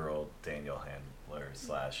literal Daniel Handler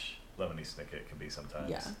 / Lemony Snicket can be sometimes.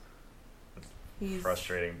 Yeah. It's He's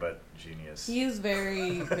frustrating, but genius. he is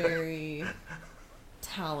very very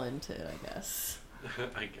talented, I guess.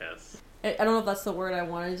 I guess. I don't know if that's the word I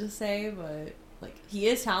wanted to say, but like he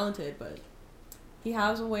is talented, but he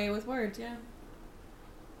has a way with words. Yeah.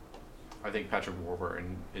 I think Patrick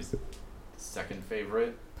Warburton is second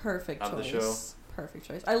favorite. Perfect Of the choice. show? Perfect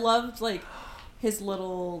choice. I loved like his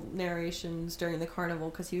little narrations during the carnival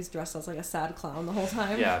because he was dressed as like a sad clown the whole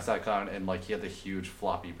time. Yeah, sad clown, and like he had the huge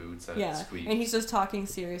floppy boots that Yeah, squeak. and he's just talking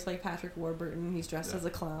serious like Patrick Warburton. He's dressed Yeah. as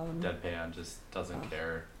a clown. Deadpan, just doesn't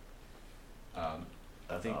care. I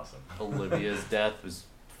That's think awesome. Olivia's death was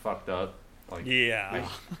fucked up. Like, Yeah.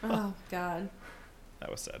 Oh God!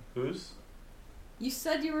 That was sad. Who's? You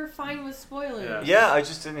said you were fine with spoilers. Yeah. Yeah, I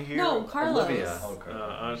just didn't hear. No, Carlos. Olivia. Oh,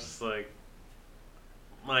 Carlos. I was just like,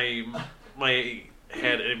 my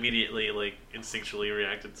head immediately like instinctually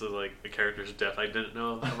reacted to like the character's death I didn't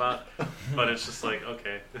know about, but it's just like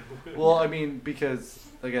okay. well, I mean, because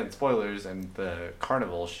again, spoilers, and the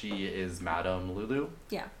carnival, she is Madame Lulu,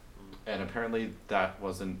 Yeah. and apparently that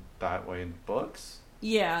wasn't that way in books.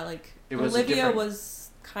 Yeah, like It was a Olivia different-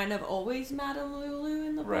 was kind of always Madame Lulu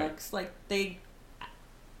in the Right. books. Like they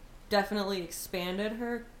definitely expanded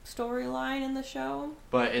her storyline in the show.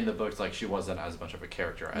 But in the books, like, she wasn't as much of a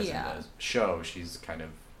character as Yeah. in the show. She's kind of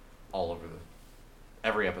all over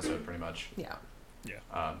every episode, pretty much. Yeah.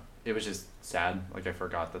 Yeah. It was just sad. Like, I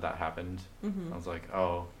forgot that happened. Mhm. I was like,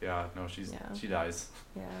 oh yeah, no, she Yeah. dies.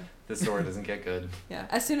 Yeah. This story doesn't get good. Yeah.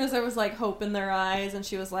 As soon as there was like hope in their eyes, and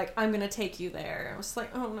she was like, "I'm gonna take you there," I was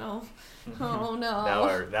like, "Oh no, oh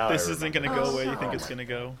no, Now This I isn't gonna remember. go where you think Oh it's gonna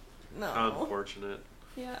go. no." Unfortunate.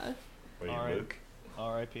 Yeah. What are you, Alright. Luke?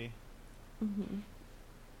 R.I.P. Hmm.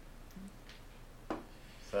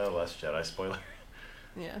 Is that a Last Jedi spoiler?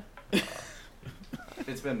 Yeah.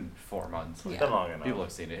 It's been 4 months. Like, Yeah. Been long enough. People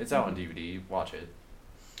have seen it. It's out on DVD. Watch it.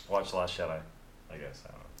 Watch Last Jedi. I guess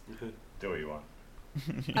I don't know. Do what you want.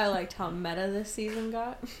 I liked how meta this season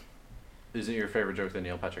got. Is it your favorite joke the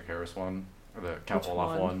Neil Patrick Harris one, or the Count Which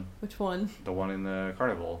Olaf one? Which one? The one in the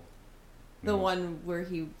carnival. The Mm. one where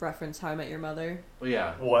he referenced How I Met Your Mother. Well,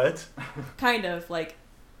 yeah. What? Kind of like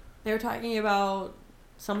they were talking about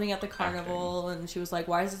something at the carnival, and she was like,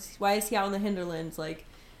 "Why is he out in the hinterlands?" Like,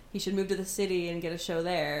 he should move to the city and get a show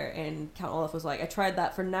there. And Count Olaf was like, I tried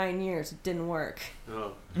that for 9 years. It didn't work.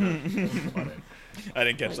 Oh. Funny. I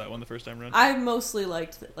didn't catch Like, that one the first time around. I mostly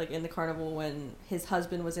liked, like, in the carnival when his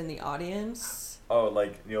husband was in the audience. Oh,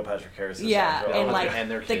 like Neil Patrick Harris. Yeah, Sandra. and, Oh, like,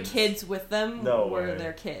 and their the kids. kids with them No were way.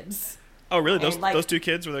 their kids. Oh, really? Those and, like- those two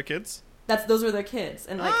kids were their kids? Those were their kids.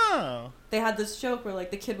 And, like, Oh. they had this joke where,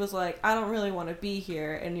 like, the kid was like, I don't really want to be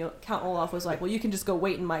here. And Count Olaf was like, well, you can just go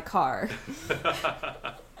wait in my car.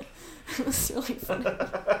 It was really funny.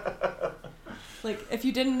 Like, if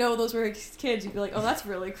you didn't know those were his kids, you'd be like, oh, that's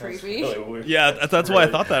really That's creepy. really weird. Yeah, that's why I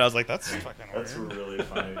thought that. I was like, that's fucking weird. That's really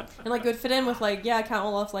funny. And, like, it would fit in with, like, yeah, Count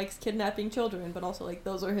Olaf likes kidnapping children, but also, like,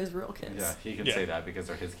 those are his real kids. Yeah, he can Yeah. say that because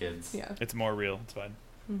they're his kids. Yeah. It's more real. It's fine.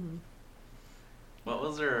 Mm-hmm. What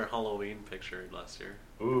was their Halloween picture last year?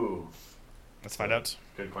 Ooh, Let's find out.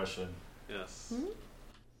 good question. Yes. Hmm?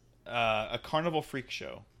 A carnival freak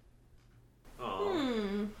show. Oh.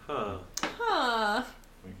 Hmm. Huh. Huh.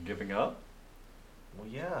 We're giving up? Well,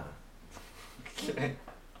 yeah. Okay.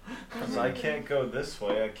 Because I can't go this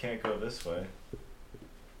way. I can't go this way.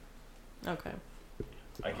 Okay.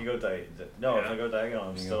 I can go No, if Yeah. I go diagonal, I'm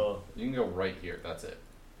You can still. You can go right here. That's it.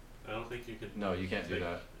 I don't think you could. No, you can't do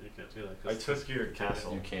that. You can't do that. I took your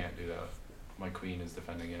castle. You can't do that. My queen is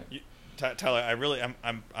defending it. Tyler,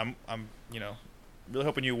 I'm you know, really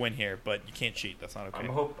hoping you win here, but you can't cheat. That's not okay.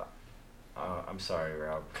 I'm sorry,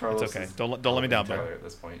 Rob. Carlos okay. is Don't let me down, Tyler bro. at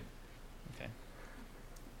this point. Okay.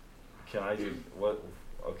 Can I do what?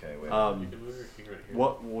 Okay, wait. You can move your king right here.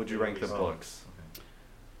 What would you rank the Oh. books?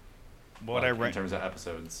 What would Like, I rank? in terms of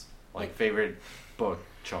episodes? Like Like- favorite book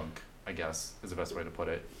chunk, I guess, is the best way to put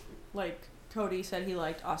it. Like, Cody said he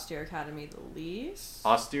liked Austere Academy the least.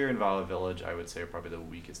 Austere and Violet Village, I would say, are probably the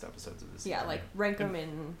weakest episodes of this Yeah, season. like, rank them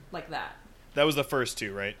in, like, that. That was the first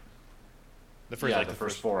two, right? The first, yeah, like the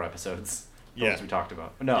first 4 episodes. The Yeah. ones we talked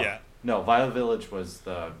about. No, Yeah. no, Violet Village was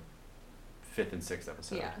the 5th and 6th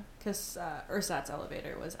episode. Yeah, because Ursat's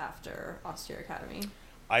Elevator was after Austere Academy.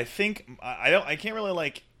 I think I can't really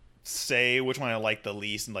like say which one I like the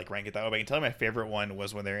least and like rank it that way. But I can tell you my favorite one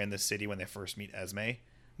was when they're in the city when they first meet Esme.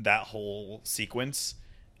 That whole sequence,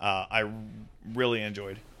 I really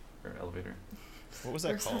enjoyed. Or elevator. What was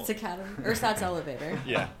that Ursat's called? Academy. Ursat's Elevator.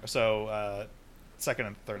 Yeah. So second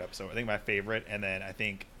and third episode, I think my favorite, and then I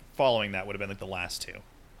think following that would have been like the last two.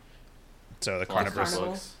 So the Carnivorous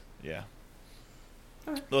Carnival. books. Yeah.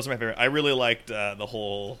 Okay. Those are my favorite. I really liked the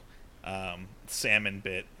whole salmon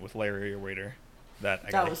bit with Larry your waiter. That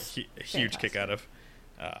I got was a huge kick fantastic. out of.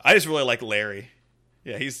 I just really like Larry.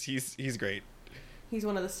 Yeah, he's great. He's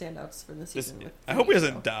one of the standouts from the season. With I hope he me,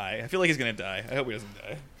 doesn't so. die. I feel like he's gonna die. I hope he doesn't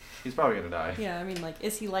die. He's probably gonna die. Yeah, I mean, like,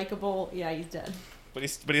 is he likable? Yeah, he's dead. But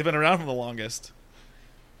he's been around for the longest.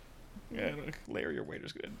 Yeah, Larry your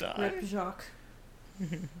waiter's gonna die. Rip Jacques.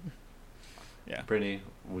 Yeah. Brittany,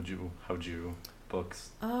 how'd you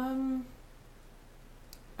books? I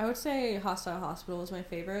would say Hostile Hospital is my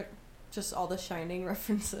favorite. Just all the Shining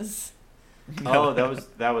references. Oh,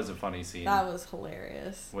 that was a funny scene. That was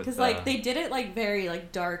hilarious. With, Because, like, they did it, like, very,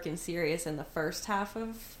 like, dark and serious in the first half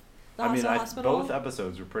of the I mean, Hostile Hospital. both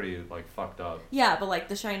episodes were pretty like fucked up. Yeah, but, like,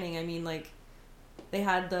 The Shining, I mean, like, they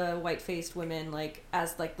had the white-faced women, like,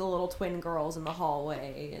 as, like, the little twin girls in the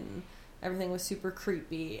hallway, and everything was super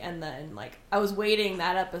creepy. And then, like, I was waiting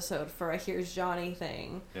that episode for a Here's Johnny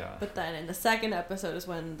thing. Yeah. But then in the second episode is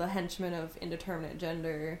when the henchman of indeterminate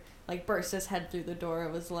gender, like, burst his head through the door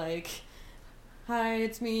and was like, "Hi,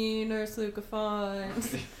 it's me, Nurse Luca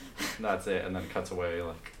Font." That's it, and then cuts away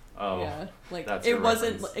like, oh, Yeah, like, that's it your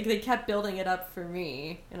wasn't, reference. like, they kept building it up for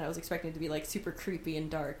me, and I was expecting it to be, like, super creepy and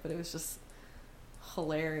dark, but it was just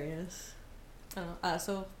hilarious. I don't know.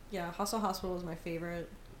 So, yeah, Hostile Hospital is my favorite.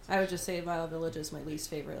 I would just say Violet Village is my least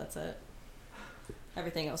favorite, that's it.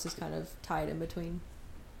 Everything else is kind of tied in between.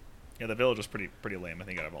 Yeah, the village was pretty lame. I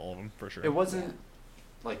think out of all of them for sure. It wasn't Yeah.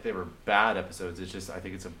 like they were bad episodes. It's just I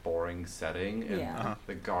think it's a boring setting, and Yeah. Uh-huh.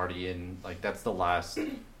 the Guardian, like that's the last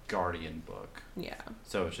Guardian book, Yeah.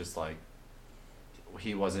 so it's just like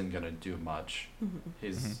he wasn't gonna do much. Mhm.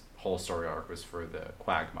 His Mhm. whole story arc was for the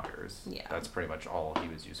Quagmires. Yeah. That's pretty much all he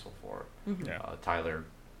was useful for. Mhm. Yeah. Tyler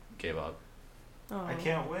gave up. Oh. I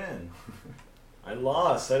can't win. I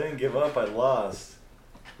lost. I didn't give up. I lost.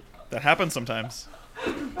 That happens sometimes.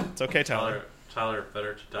 It's okay, Tyler. Tyler,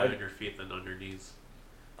 better to die on your feet than on your knees.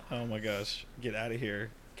 Oh my gosh, get out of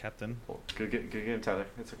here, Captain. Well, good game, Tyler.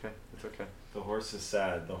 It's okay. It's okay. The horse is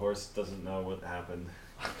sad. The horse doesn't know what happened.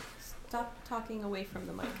 Stop talking away from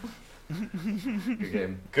the mic. Good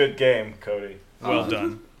game. Good game, Cody. Well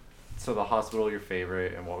done. So the hospital, your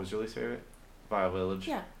favorite, and what was your least favorite? Violet Village.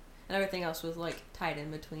 Yeah. And everything else was, like, tied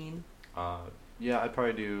in between. Yeah, I'd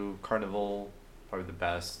probably do Carnival, probably the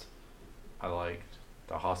best. I liked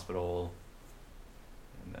The Hospital,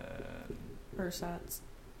 and then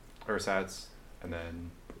Ursats, and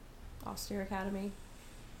then Austere Academy.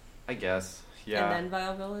 I guess, yeah. And then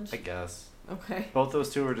Vile Village. I guess. Okay. Both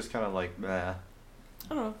those two are just kind of like, meh. I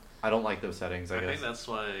don't know. I don't like those settings, I I guess. think that's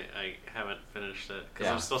why I haven't finished it because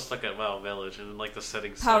Yeah. I'm still stuck at Vile Village and like the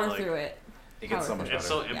settings. Power so, like, through it. It gets so Power much through It's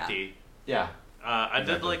better. so empty. Yeah. I did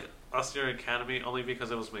Exactly. like Austere Academy only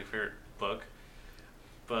because it was my favorite book,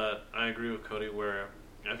 but I agree with Cody where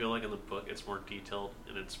I feel like in the book it's more detailed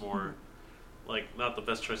and it's more like not the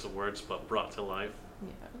best choice of words, but brought to life.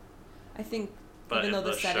 Yeah. I think But even in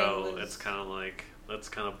though the setting show, was, it's kind of like let's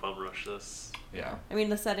kind of bum rush this. Yeah. I mean,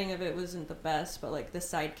 the setting of it wasn't the best, but like the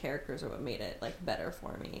side characters are what made it like better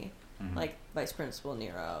for me. Mhm. Like Vice Principal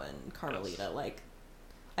Nero and Carmelita. Like,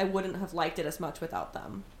 I wouldn't have liked it as much without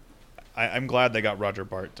them. I'm glad they got Roger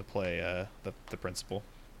Bart to play the principal.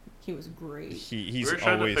 He was great. He's we were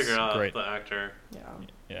trying always to figure out great. the actor.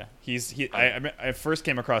 Yeah. Yeah, I first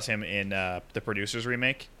came across him in the Producers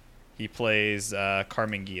remake. He plays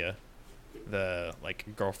Carmen Gia, the like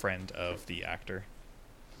girlfriend of the actor,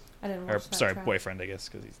 I didn't or watch that sorry, track. boyfriend, I guess,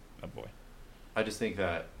 because he's a boy. I just think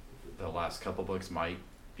that the last couple books might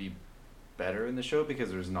be better in the show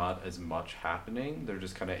because there's not as much happening. They're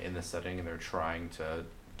just kind of in the setting and they're trying to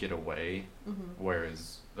get away. Mhm.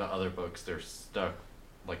 Whereas the other books, they're stuck.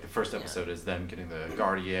 Like the first Yeah. episode is them getting the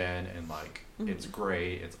Guardian, and like it's Mhm.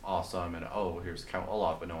 great, it's awesome, and oh, here's Count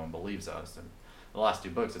Olaf, but no one believes us. And the last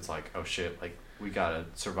two books, it's like, oh shit, like we gotta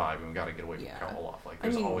survive and we gotta get away from Yeah. Count Olaf. Like I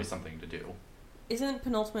there's mean- always something to do. Isn't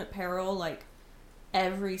Penultimate Peril like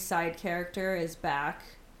every side character is back?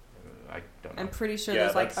 I don't know. I'm pretty sure Yeah,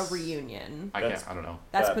 there's like a that's- reunion. I don't know.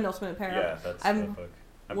 That's that- Penultimate Peril. Yeah, that's I'm the book.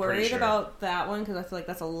 I'm pretty worried sure. about that one because I feel like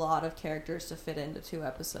that's a lot of characters to fit into 2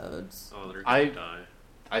 episodes. Oh, they're I- gonna die.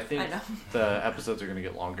 I think I know. the episodes are going to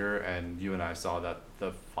get longer, and you and I saw that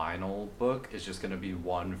the final book is just going to be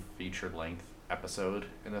one feature-length episode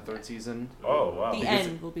in the 3rd season. Oh wow. The because-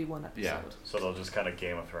 end will be 1 episode. Yeah. So they'll just kind of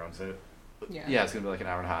Game of Thrones it. Yeah, it's going to be like an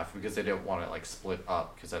hour and a half because they didn't want to like split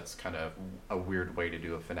up because that's kind of a weird way to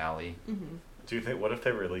do a finale. Mm-hmm. Do you think? What if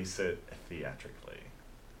they release it theatrically?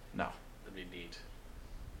 No, That'd be neat.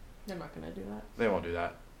 They're not gonna do that. they won't do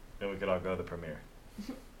that. Then we could all go to the premiere.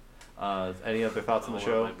 Any other thoughts on the I'll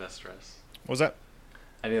show? wear my best dress. What was that?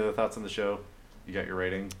 Any other thoughts on the show? You got your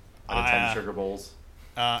rating out of 10 sugar bowls?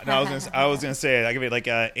 No, I was gonna say I give it like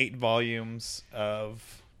 8 volumes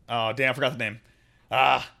of. Oh damn, I forgot the name.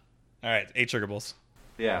 All right, 8 sugar bowls.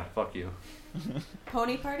 Yeah, fuck you.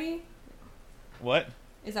 Pony Party? What?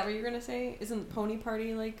 Is that what you're gonna say? Isn't Pony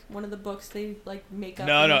Party like one of the books they like make up?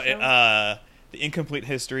 No, in no. the show? The Incomplete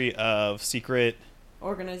History of Secret.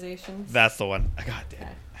 Organizations. That's the one. God damn.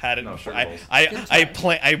 Okay. Had it. No, sugar I bowls.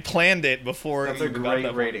 I planned it before. That's you a even got great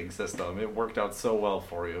that rating system. It worked out so well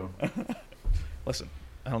for you. far. Listen,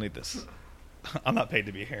 I don't need this. I'm not paid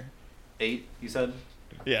to be here. 8, you said?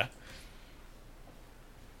 Yeah.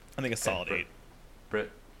 I think a Okay, solid Brit. 8.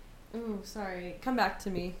 Brit? Ooh, sorry. Come back to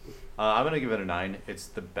me. I'm going to give it a 9. It's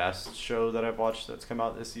the best show that I've watched that's come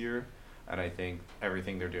out this year, and I think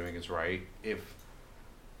everything they're doing is right. If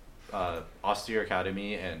Austere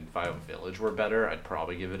Academy and Vile Village were better, I'd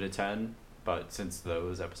probably give it a 10, but since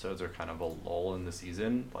those episodes are kind of a lull in the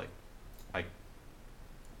season, like, I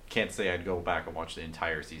can't say I'd go back and watch the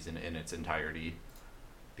entire season in its entirety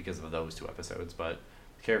because of those 2 episodes, but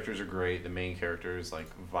the characters are great. The main characters, like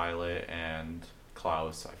Violet and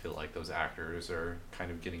Klaus, I feel like those actors are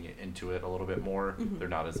kind of getting into it a little bit more. Mhm. They're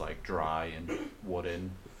not as like dry and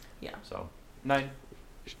wooden. Yeah. So 9.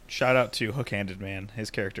 Shout out to Hook-Handed Man.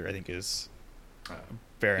 His character, I think, is Uh,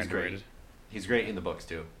 very He's great. underrated. he's great in the books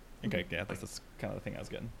too. Okay, yeah, that's kind of the thing I was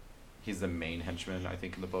getting. He's the main henchman, I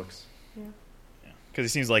think, in the books. Yeah. Because he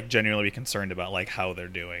seems like genuinely concerned about like how they're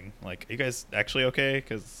doing. Like, are you guys actually okay?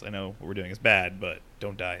 Because I know what we're doing is bad, but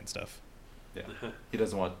don't die and stuff. Yeah. He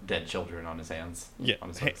doesn't want dead children on his hands. Yeah, On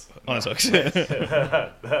his hey, hooks. on his hooks. Nice.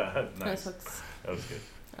 Those hooks. That was good.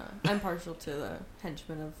 I'm partial to the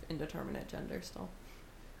henchman of indeterminate gender still.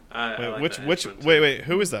 I Wait, like which the which henchman, wait too. wait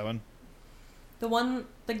who is that one? The one,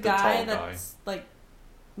 the tall guy guy. that's like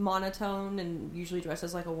monotone and usually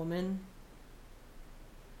dresses like a woman.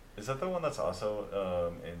 Is that the one that's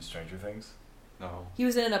also in Stranger Things? No. He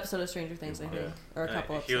was in an episode of Stranger Things, I think, Yeah. or a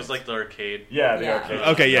couple episodes. He was like the arcade. Yeah, the Yeah. arcade.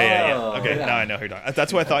 Okay, yeah. Oh, Okay, yeah. now I know who you're talking.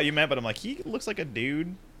 That's what I thought you meant, but I'm like, he looks like a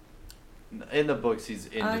dude. In the books, he's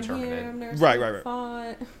I'm here, I'm indeterminate. nursing Right.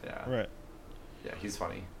 fought. Yeah. Right. Yeah, he's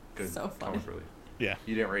funny. Good. So funny. comic relief. Yeah.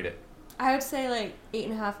 You didn't rate it. I would say like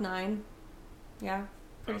 8.5, 9. Yeah,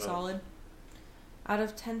 pretty Oh. solid. Out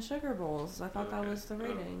of 10 sugar bowls. I thought that Okay. was the Oh.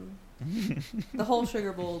 rating. The whole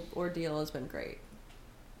sugar bowl ordeal has been great.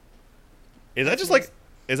 Is that just like,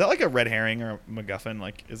 is that like a red herring or a MacGuffin?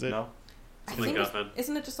 Like, is it? No. I It's think MacGuffin.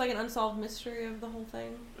 isn't it just like an unsolved mystery of the whole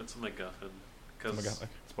thing? It's a MacGuffin. Oh my Because God.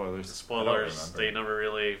 Spoilers. spoilers, remember. they never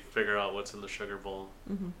really figure out what's in the sugar bowl.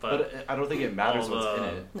 Mm-hmm. But I don't think it matters all what's in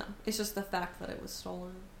the- it. No, it's just the fact that it was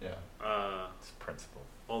stolen. Yeah. It's principle.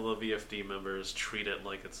 All the VFD members treat it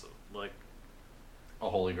like it's like A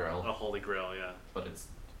holy grail, a holy grail. Yeah, but it's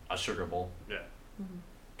a sugar bowl. yeah. Mm-hmm.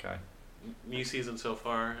 Okay. New season so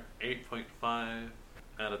far, 8.5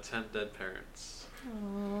 out of 10 dead parents.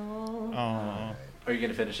 Oh. Oh. Are you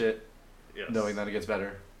gonna finish it, Yes. knowing that it gets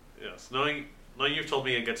better? Yes. Knowing you've told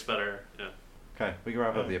me it gets better. Yeah. Okay, we can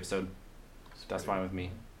wrap up the episode. That's fine with me.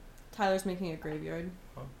 Tyler's making a graveyard.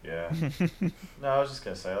 Oh, yeah. No, I was just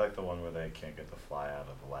gonna say I like the one where they can't get the fly out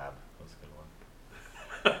of the lab. That was a good one.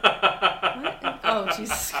 What? Oh,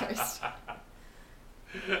 Jesus Christ.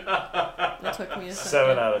 That took me a second.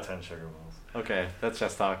 7 out of 10 sugar bowls. Okay, that's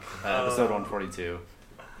Chess Talk, episode 142.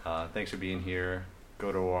 Thanks for being here.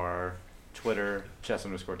 Go to our Twitter,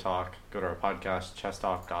 chess_talk. Go to our podcast,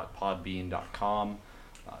 chesstalk.podbean.com.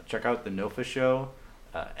 Check out the NOFA show.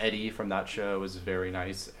 Eddie from that show was very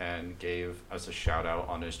nice and gave us a shout out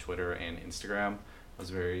on his Twitter and Instagram. I was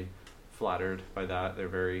very flattered by that. They're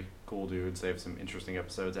very cool dudes. They have some interesting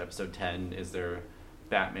episodes. Episode 10 is their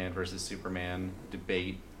Batman versus Superman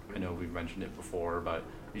debate. I know we've mentioned it before, but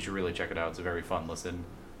you should really check it out. It's a very fun listen.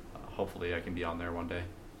 Hopefully I can be on there one day.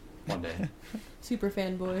 One day. Super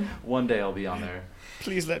fanboy. One day I'll be on there.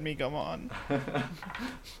 Please let me come on.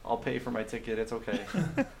 I'll pay for my ticket. It's okay.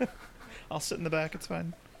 I'll sit in the back. It's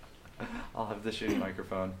fine. I'll have the shitty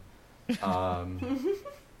microphone.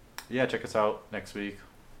 Yeah, check us out next week.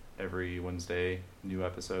 Every Wednesday, new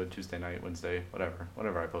episode. Tuesday night, Wednesday,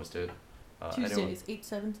 whatever I post it. Tuesdays, 8,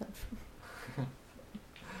 7 Central.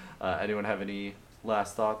 Anyone have any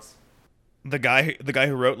last thoughts? The guy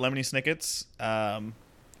who wrote Lemony Snicket's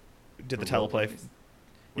did the Who wrote teleplay. Lemony Snicket?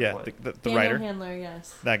 Yeah, What? the Daniel writer. Handler,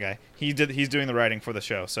 yes. That guy. He's doing the writing for the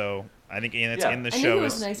show. So I think Ian, it's Yeah. in the I knew show he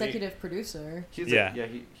was is an executive producer. Yeah.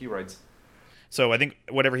 He writes. so I think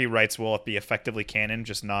whatever he writes will be effectively canon,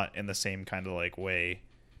 just not in the same kind of like way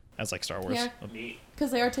as like Star Wars. Yeah. Neat.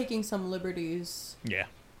 Because they are taking some liberties Yeah.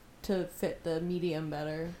 to fit the medium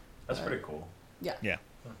better. That's but- pretty cool. Yeah. Yeah.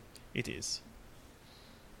 It is.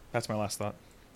 That's my last thought.